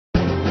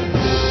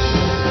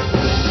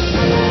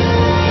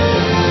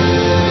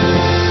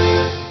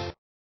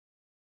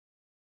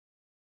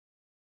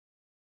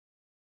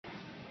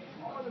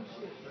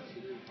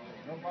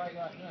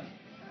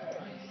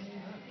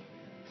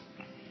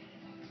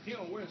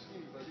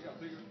skinny, but they got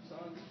bigger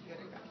size. Yeah,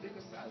 they got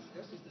bigger sizes.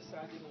 That's just the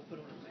size they're gonna put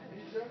on the mat.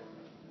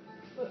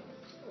 Look.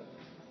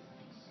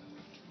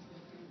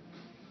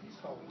 He's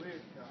called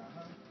Weird Guy,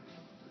 huh?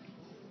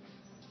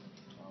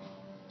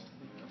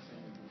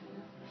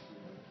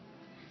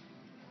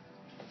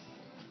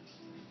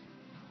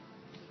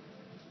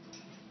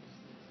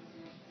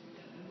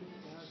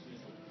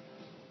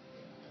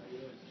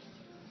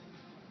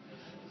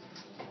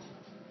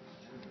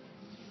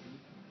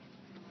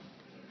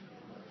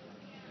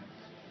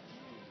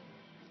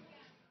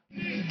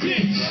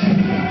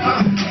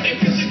 If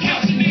it's a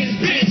couch in this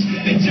bitch,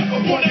 then jump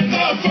up on that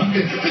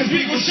motherfucker, cause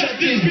we gon' shut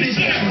this bitch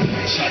down.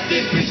 Shut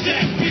this bitch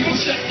down, we gon'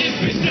 shut this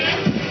bitch down.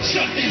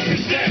 Shut this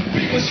bitch down,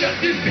 we gon' shut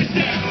this bitch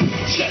down.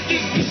 Shut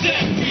this bitch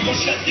down, we gon'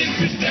 shut this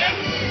bitch down.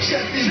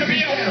 Shut this bitch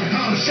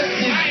down, shut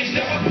this. I ain't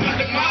never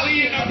popped a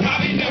Molly and I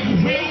probably never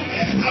will.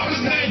 I was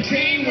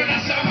 19 when I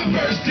signed my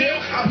first deal.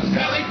 I was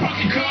valet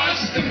parking cars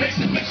just to make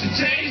some extra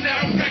change.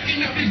 Now I'm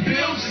racking up these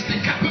bills just to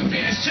cop a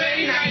Venus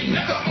chain. I ain't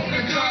never owned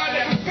a car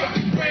that was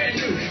fucking brand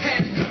new.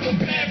 Had a couple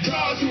bad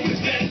bras who was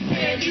that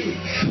brand new.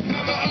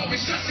 Mama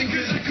always stressing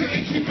cause I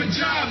couldn't keep a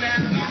job. Now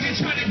I'm out here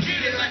trying to get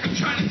it like I'm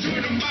trying to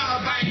join a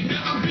mob. I ain't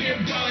never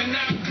been ballin',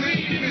 now I'm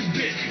clean in this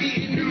bitch.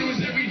 Eating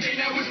noodles every day,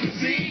 now it's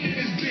cuisine in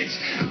this bitch.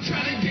 I'm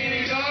trying to get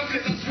it all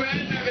cause I swear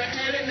I never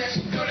had it. Now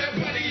she throw that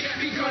buddy at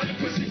me, call that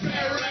pussy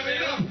fat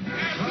rabbit up.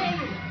 I told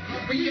him,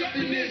 we up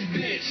in this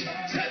bitch.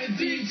 Tell the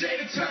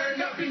DJ to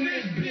turn up in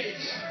this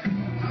bitch.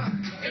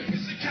 If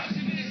it's a couch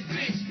in this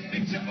bitch,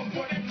 then jump up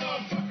on that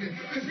motherfucker,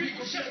 cause we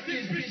gon' shut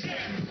this bitch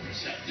down.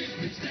 Shut this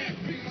bitch down,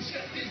 we gon'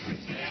 shut this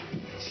bitch down.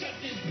 Shut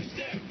this bitch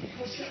down, we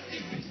gon' shut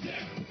this bitch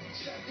down.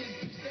 Shut this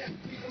bitch down,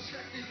 we gon'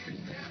 shut this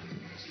bitch down.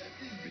 Shut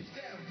this bitch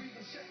down, we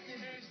gon' shut this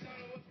bitch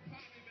down.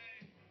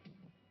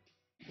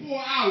 4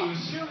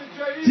 hours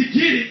to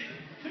get it.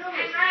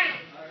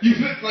 You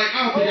feel like,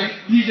 I don't think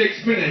DJ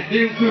spin it.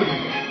 They don't feel me.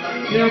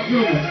 They don't feel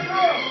me.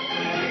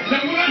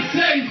 Now when I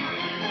say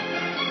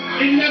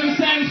it never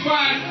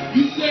satisfied,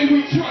 you say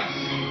we trust.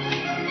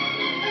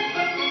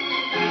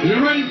 You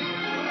ready?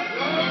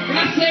 When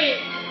I say it,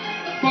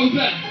 follow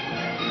back.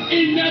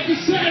 It never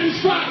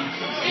satisfied.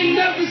 It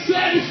never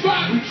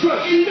satisfied. We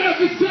trust. It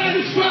never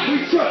satisfied. We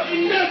trust.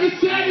 It never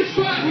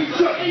satisfied. We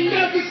trust. It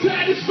never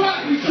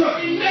satisfied. We trust.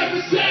 It never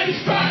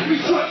satisfied.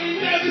 We trust. It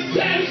never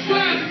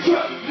satisfied. We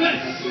trust.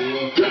 Let's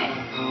go.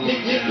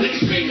 Niggas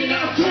screaming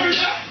out, turn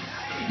up.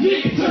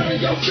 Nigga, turn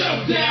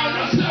yourself down.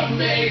 I'm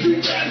self-made. You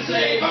gotta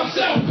save. I'm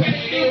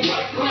self-made. Ain't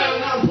work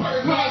clown. I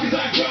work hard cause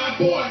I grind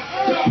for it.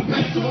 Dog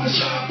pants on the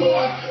shop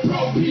for it.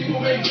 Pro people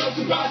make jokes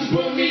about this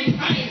with me.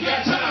 I ain't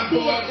got time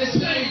for it. The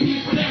same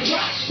people that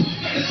watch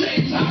at the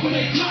same time when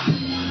they clock.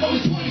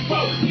 Only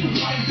 24. You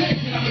right there.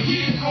 And I'ma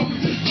get it over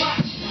this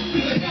watch.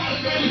 Cause I got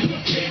a very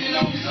good kid and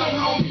always so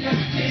homie that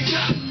I can't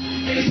stop.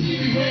 And they see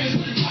me wearing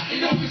with the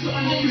cotton over so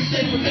I know you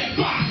stay with that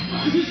box.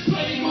 Cause this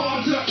flame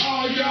on to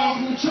all y'all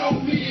who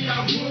told me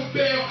I would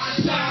fail. I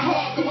shine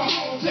hard for my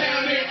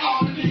hometown and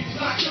all the niggas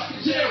locked up in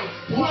jail.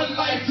 One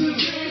life to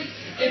live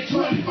and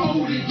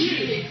 24 to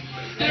get it.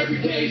 Every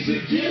day's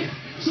a gift,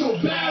 so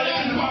bow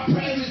down to my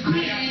presence.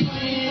 Nigga,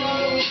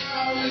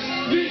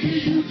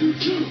 you do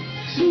too.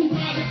 So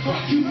why the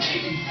fuck you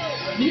hate?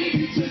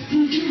 Nigga, just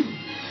do you.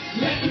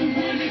 Let the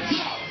women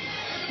talk.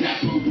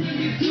 That's what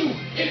women do.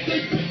 If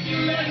they pick you,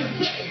 let them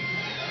pay.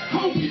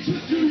 Homie,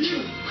 just do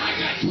you. I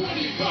got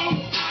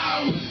 24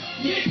 hours.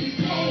 Niggas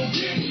gon'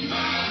 give me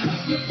mine.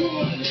 Hustling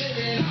for a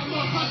living. I'm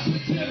a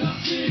hustler till I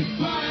see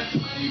mine.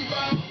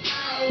 24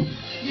 hours.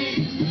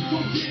 Niggas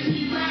gon' give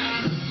me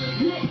mine. Hustling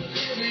for a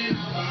living.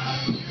 I'm a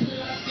hustler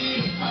till I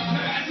see mine.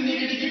 Now ask a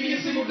nigga to give me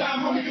a single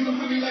dime, homie, cause I'm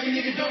hungry like a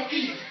nigga don't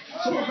eat.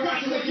 So I ride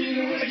till I get it,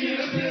 and when I get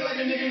it, I spend it like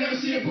a nigga never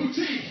see a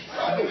boutique.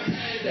 I never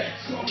had that,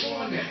 so I'm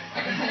on that. I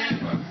can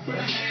have her, but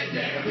I had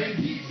that. I've been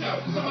geeked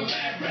out, cause I'm a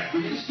lab rat.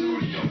 We in the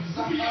studio,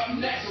 cause I be up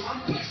next. So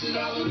I'm flexing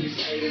all of these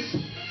haters,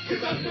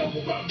 cause I know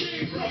about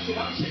being rough. So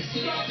I'm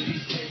chasing all of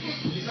these papers,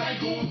 cause I ain't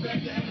going back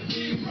to having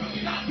being rough.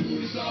 And I do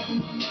this all for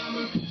my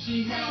mama.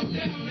 She held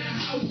down that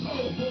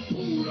household, put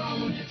food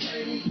all on that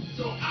table.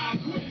 So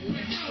I quit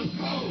with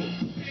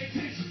household. Pay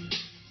attention.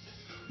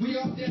 We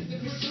all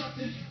destined for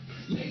something.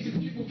 Lazy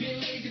people get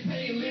lazy,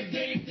 pay and live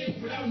day to day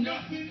without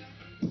nothing.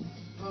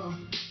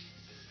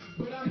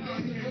 But I'm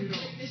asking for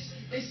greatness.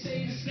 They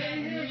say the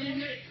same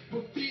here,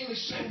 but feeling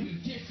show me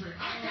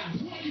different. I got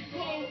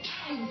 24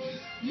 hours.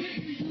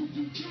 Nigga, you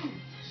do too.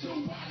 So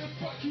why the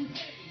fuck you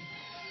hate?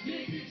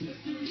 Nigga,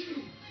 just do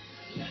you.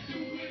 Let the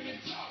women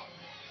talk.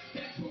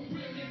 That's what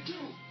women do.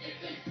 If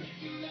they pick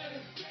you, let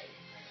them stay.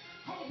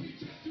 Homie,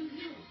 just do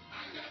you.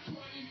 I got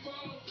 24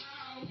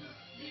 hours.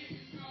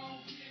 Niggas gon'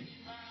 give me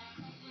mine.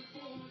 Hustling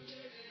for a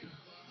living. I'm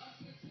a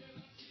hustler till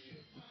I see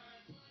it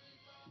fine.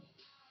 24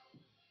 hours.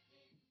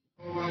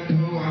 Oh, I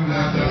know I'm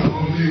not the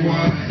only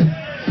one.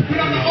 But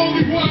I'm the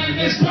only one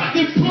that's about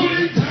to put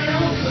it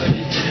down.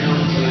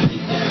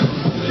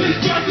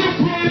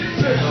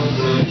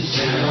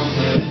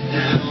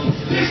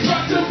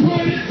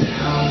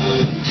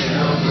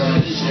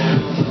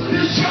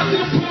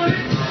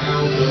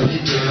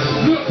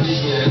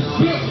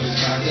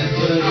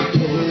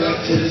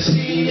 to the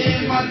scene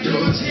and my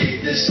doors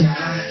hit the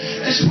side.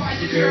 That's why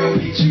your girl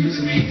be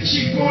choosing me, cause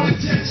she wanna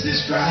test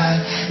this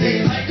ride.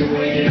 They like the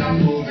way that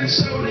I'm moving,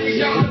 so they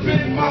all up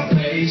in my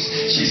face.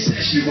 She said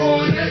she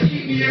wanna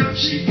eat me up,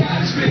 she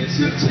got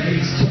expensive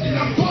taste.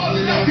 And I'm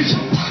falling out cause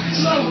your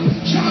pocket's low.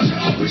 Charge her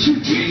up but you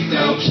tweet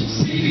though. She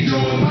see me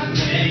doing my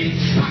thing,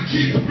 I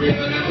keep it real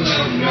and never let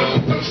them know.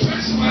 Don't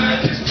stress her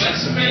mind, just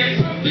bless her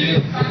man. I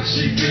feel how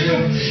she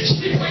feel.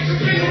 She wake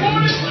up in the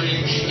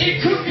morning and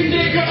cook a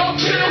nigga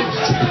uphill.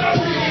 Tell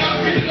her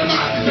I'm reading them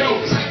out the door,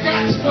 cause I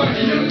got this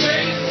money to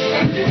make.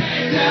 If you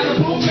ain't down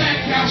the whole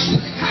back house,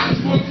 how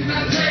much more can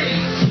I take?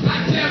 I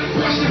never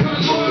question her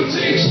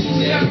loyalty, she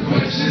never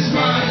questions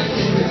mine.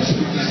 The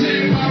truth is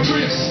in my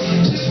wrist,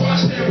 just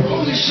watch that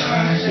rolling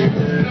shine.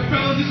 And I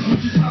found this, what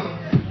you tell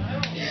her?